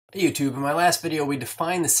Hey YouTube, in my last video we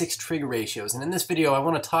defined the 6 trig ratios, and in this video I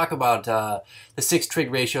want to talk about the 6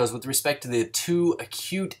 trig ratios with respect to the two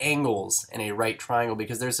acute angles in a right triangle,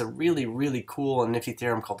 because there's a really cool and nifty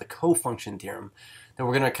theorem called the Cofunction Theorem that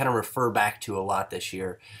we're going to kind of refer back to a lot this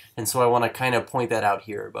year, and so I want to kind of point that out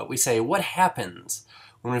here. But we say, what happens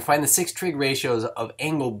when we find the 6 trig ratios of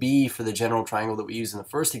angle B for the general triangle that we used in the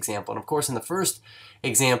first example? And of course in the first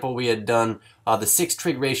example we had done the 6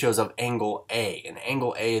 trig ratios of angle A, and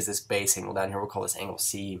angle A is this base angle down here. We'll call this angle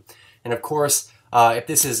C, and of course if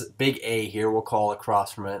this is big A here, we'll call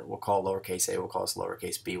across from it, we'll call lowercase a, we'll call this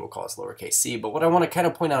lowercase b, we'll call this lowercase c. But what I want to kind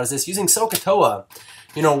of point out is this: using SOHCAHTOA,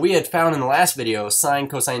 we had found in the last video sine,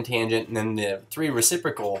 cosine, tangent, and then the 3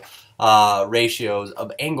 reciprocal ratios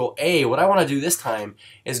of angle A. What I want to do this time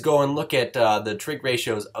is go and look at the trig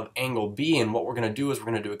ratios of angle B, and what we're going to do is we're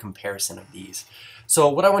going to do a comparison of these. So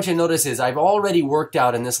what I want you to notice is I've already worked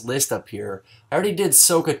out in this list up here, I already did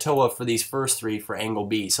SOHCAHTOA for these first 3 for angle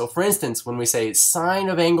B. So for instance, when we say sine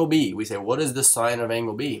of angle B, we say, what is the sine of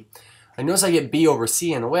angle B? I notice I get B over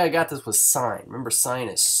C, and the way I got this was sine. Remember, sine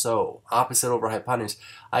is so, opposite over hypotenuse.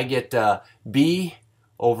 I get B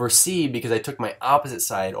over C because I took my opposite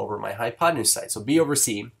side over my hypotenuse side. So B over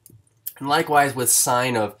C. And likewise with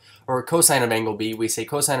sine of, or cosine of angle B, we say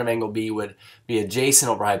cosine of angle B would be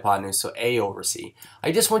adjacent over hypotenuse, so A over C.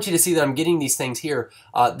 I just want you to see that I'm getting these things here.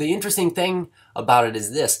 The interesting thing about it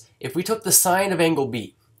is this: if we took the sine of angle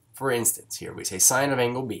B, for instance, here we say sine of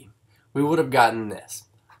angle B, we would have gotten this,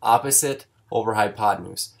 opposite over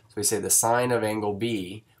hypotenuse. So we say the sine of angle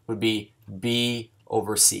B would be B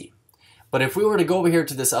over C. But if we were to go over here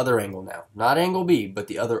to this other angle now, not angle B, but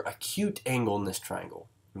the other acute angle in this triangle,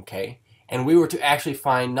 okay? And we were to actually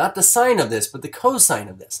find not the sine of this, but the cosine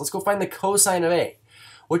of this. Let's go find the cosine of A.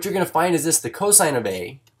 What you're going to find is this: the cosine of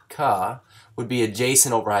A, ca, would be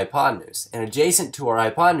adjacent over hypotenuse. And adjacent to our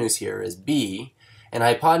hypotenuse here is B, and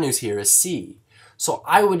hypotenuse here is C. So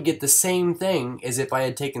I would get the same thing as if I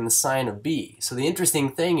had taken the sine of B. So the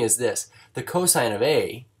interesting thing is this: the cosine of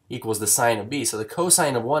A equals the sine of B. So the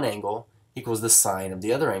cosine of one angle equals the sine of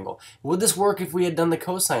the other angle. Would this work if we had done the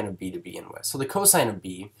cosine of B to begin with? So the cosine of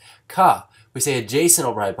B, ca, we say adjacent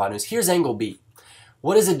over hypotenuse. Here's angle B.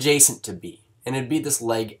 What is adjacent to B? And it'd be this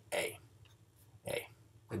leg A. A.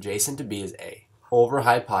 Adjacent to B is A, over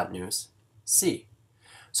hypotenuse C.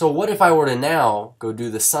 So what if I were to now go do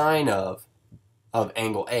the sine of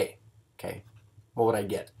angle A? Okay, what would I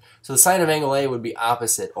get? So the sine of angle A would be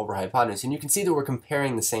opposite over hypotenuse, and you can see that we're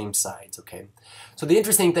comparing the same sides, okay? So the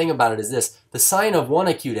interesting thing about it is this: the sine of one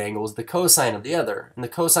acute angle is the cosine of the other, and the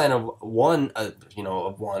cosine of one,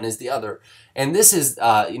 of one is the other. And this is,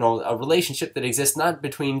 a relationship that exists not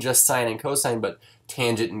between just sine and cosine, but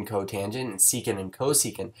tangent and cotangent, and secant and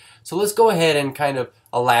cosecant. So let's go ahead and kind of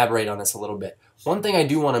elaborate on this a little bit. One thing I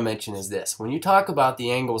do want to mention is this: when you talk about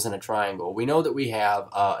the angles in a triangle, we know that we have,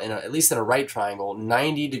 at least in a right triangle,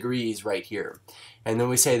 90 degrees right here. And then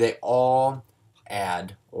we say they all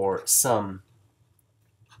add or sum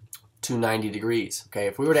to 90 degrees. Okay,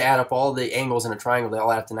 if we were to add up all the angles in a triangle, they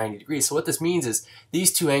all add up to 90 degrees. So what this means is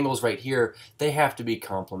these two angles right here, they have to be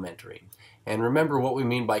complementary. And remember what we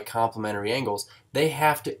mean by complementary angles: they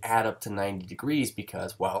have to add up to 90 degrees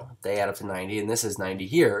because, well, if they add up to 90 and this is 90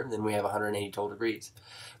 here, then we have 180 total degrees.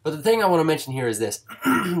 But the thing I want to mention here is this: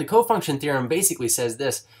 the cofunction theorem basically says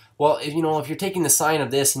this: well, if you're taking the sine of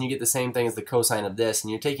this and you get the same thing as the cosine of this, and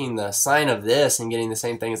you're taking the sine of this and getting the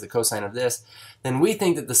same thing as the cosine of this, then we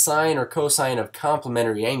think that the sine or cosine of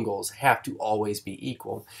complementary angles have to always be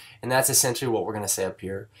equal. And that's essentially what we're going to say up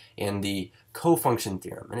here in the cofunction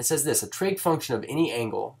theorem. And it says this: a trig function of any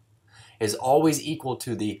angle is always equal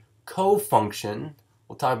to the cofunction,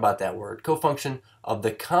 we'll talk about that word, cofunction of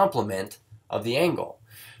the complement of the angle.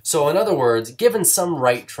 So in other words, given some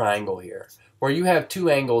right triangle here, where you have two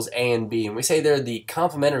angles A and B, and we say they're the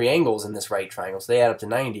complementary angles in this right triangle, so they add up to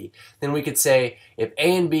 90, then we could say if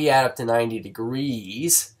A and B add up to 90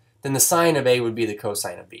 degrees, then the sine of A would be the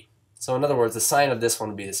cosine of B. So in other words, the sine of this one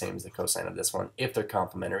would be the same as the cosine of this one if they're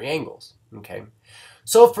complementary angles. Okay.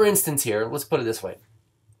 So for instance here, let's put it this way.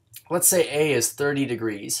 Let's say A is 30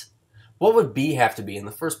 degrees. What would B have to be in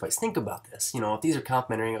the first place? Think about this. If these are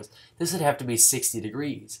complementary angles, this would have to be 60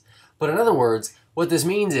 degrees. But in other words, what this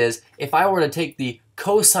means is if I were to take the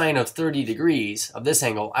cosine of 30 degrees of this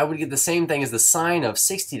angle, I would get the same thing as the sine of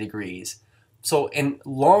 60 degrees. So in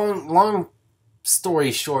long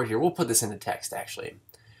story short here, we'll put this into text actually.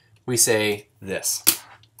 We say this.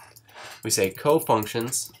 We say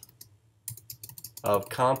cofunctions of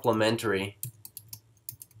complementary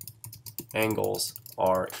angles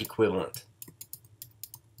are equivalent.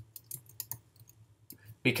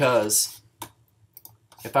 Because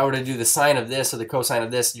if I were to do the sine of this or the cosine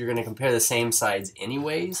of this, you're going to compare the same sides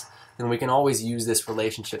anyways, then we can always use this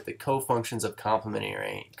relationship that cofunctions of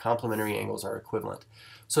complementary angles are equivalent.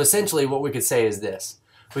 So essentially what we could say is this.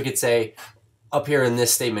 We could say up here in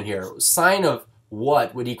this statement here, sine of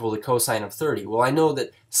what would equal the cosine of 30? Well, I know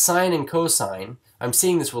that sine and cosine, I'm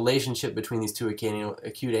seeing this relationship between these two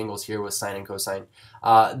acute angles here with sine and cosine.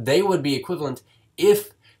 They would be equivalent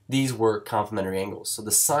if these were complementary angles. So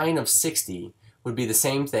the sine of 60 would be the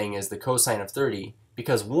same thing as the cosine of 30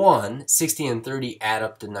 because 1, 60 and 30 add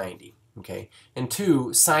up to 90. Okay? And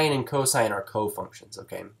 2, sine and cosine are cofunctions.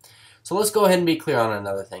 Okay? So let's go ahead and be clear on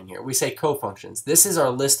another thing here. We say cofunctions. This is our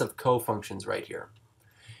list of cofunctions right here.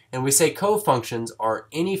 And we say cofunctions are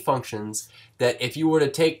any functions that if you were to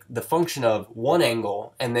take the function of one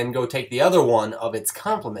angle and then go take the other one of its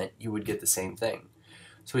complement, you would get the same thing.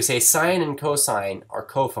 So we say sine and cosine are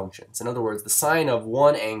cofunctions. In other words, the sine of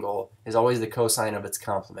one angle is always the cosine of its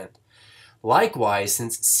complement. Likewise,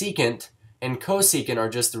 since secant and cosecant are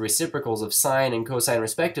just the reciprocals of sine and cosine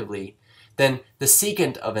respectively, then the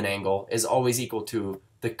secant of an angle is always equal to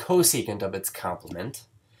the cosecant of its complement.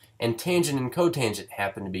 And tangent and cotangent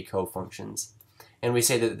happen to be cofunctions. And we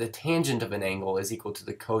say that the tangent of an angle is equal to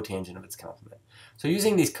the cotangent of its complement. So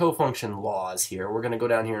using these cofunction laws here, we're going to go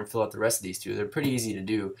down here and fill out the rest of these two. They're pretty easy to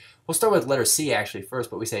do. We'll start with letter C actually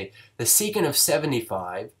first, but we say the secant of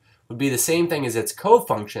 75 would be the same thing as its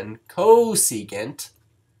cofunction, cosecant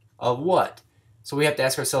of what? So we have to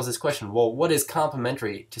ask ourselves this question, well, what is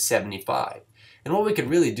complementary to 75? And what we could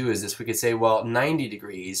really do is this. We could say, well, 90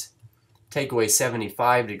 degrees take away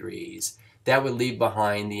 75 degrees, that would leave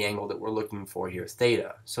behind the angle that we're looking for here,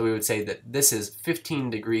 theta. So we would say that this is 15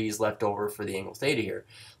 degrees left over for the angle theta here.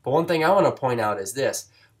 But one thing I want to point out is this.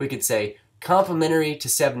 We could say complementary to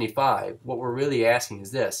 75, what we're really asking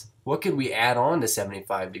is this. What could we add on to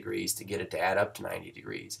 75 degrees to get it to add up to 90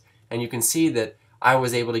 degrees? And you can see that I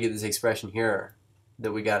was able to get this expression here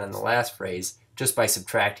that we got in the last phrase just by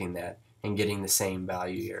subtracting that and getting the same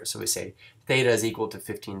value here. So we say theta is equal to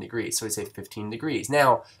 15 degrees. So we say 15 degrees.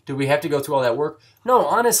 Now, do we have to go through all that work? No,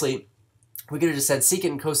 honestly, we could have just said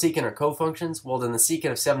secant and cosecant are cofunctions. Well, then the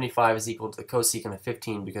secant of 75 is equal to the cosecant of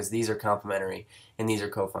 15 because these are complementary and these are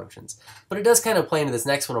cofunctions. But it does kind of play into this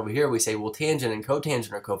next one over here. We say, well, tangent and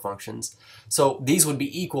cotangent are cofunctions. So these would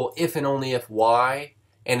be equal if and only if y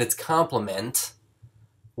and its complement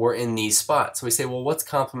were in these spots. So we say, well, what's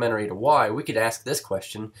complementary to y? We could ask this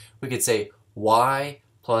question. We could say y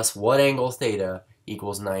plus what angle theta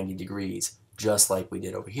equals 90 degrees, just like we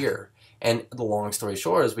did over here. And the long story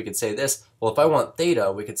short is we could say this, well, if I want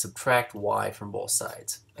theta, we could subtract y from both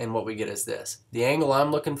sides. And what we get is this. The angle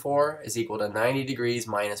I'm looking for is equal to 90 degrees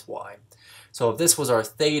minus y. So if this was our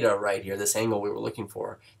theta right here, this angle we were looking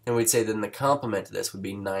for, then we'd say then the complement to this would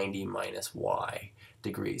be 90 minus y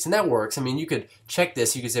degrees. And that works. I mean, you could check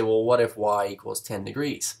this. You could say, well, what if y equals 10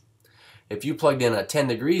 degrees? If you plugged in a 10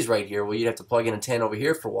 degrees right here, well, you'd have to plug in a 10 over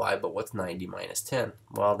here for y, but what's 90 minus 10?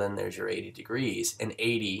 Well, then there's your 80 degrees. And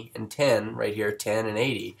 80 and 10 right here, 10 and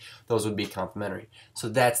 80, those would be complementary. So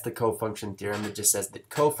that's the cofunction theorem that just says that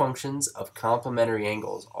cofunctions of complementary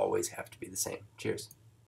angles always have to be the same. Cheers.